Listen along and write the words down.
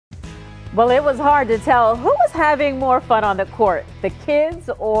Well, it was hard to tell who was having more fun on the court, the kids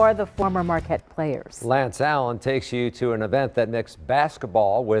or the former Marquette players. Lance Allen takes you to an event that mixed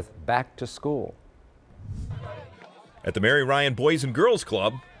basketball with back to school. At the Mary Ryan Boys and Girls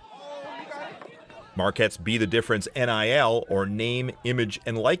Club, Marquette's Be the Difference NIL, or Name, Image,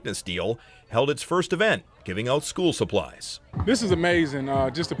 and Likeness deal, held its first event, giving out school supplies. This is amazing,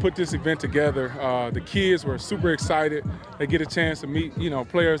 just to put this event together. The kids were super excited. They get a chance to meet,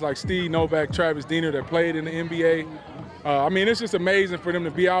 players like Steve Novak, Travis Diener that played in the NBA. I mean, it's just amazing for them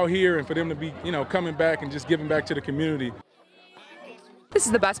to be out here and for them to be, coming back and just giving back to the community. This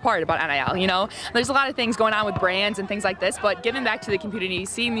is the best part about NIL, There's a lot of things going on with brands and things like this, but giving back to the community,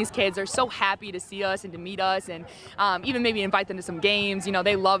 seeing these kids, they're so happy to see us and to meet us and even maybe invite them to some games.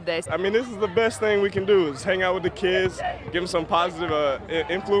 They love this. I mean, this is the best thing we can do is hang out with the kids, give them some positive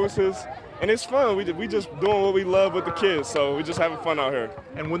influences. And it's fun. We just doing what we love with the kids, so we're just having fun out here.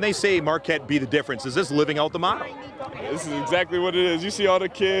 And when they say Marquette Be the Difference, is this living out the motto? This is exactly what it is. You see all the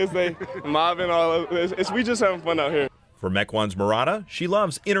kids, they mobbing, all of it. We just having fun out here. For Mequan's Murata, she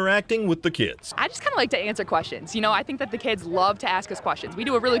loves interacting with the kids. I just kind of like to answer questions. I think that the kids love to ask us questions. We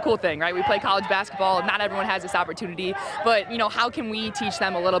do a really cool thing, right? We play college basketball. Not everyone has this opportunity, but how can we teach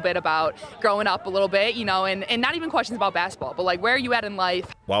them a little bit about growing up a little bit, and not even questions about basketball, but like, where are you at in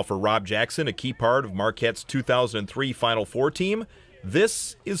life? While for Rob Jackson, a key part of Marquette's 2003 Final Four team,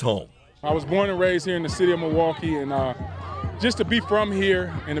 this is home. I was born and raised here in the city of Milwaukee, and just to be from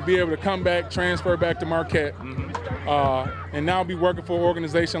here and to be able to come back, transfer back to Marquette, and now be working for an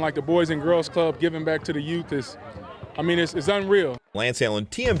organization like the Boys and Girls Club, giving back to the youth it's unreal. Lance Allen,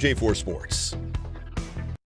 TMJ4 Sports.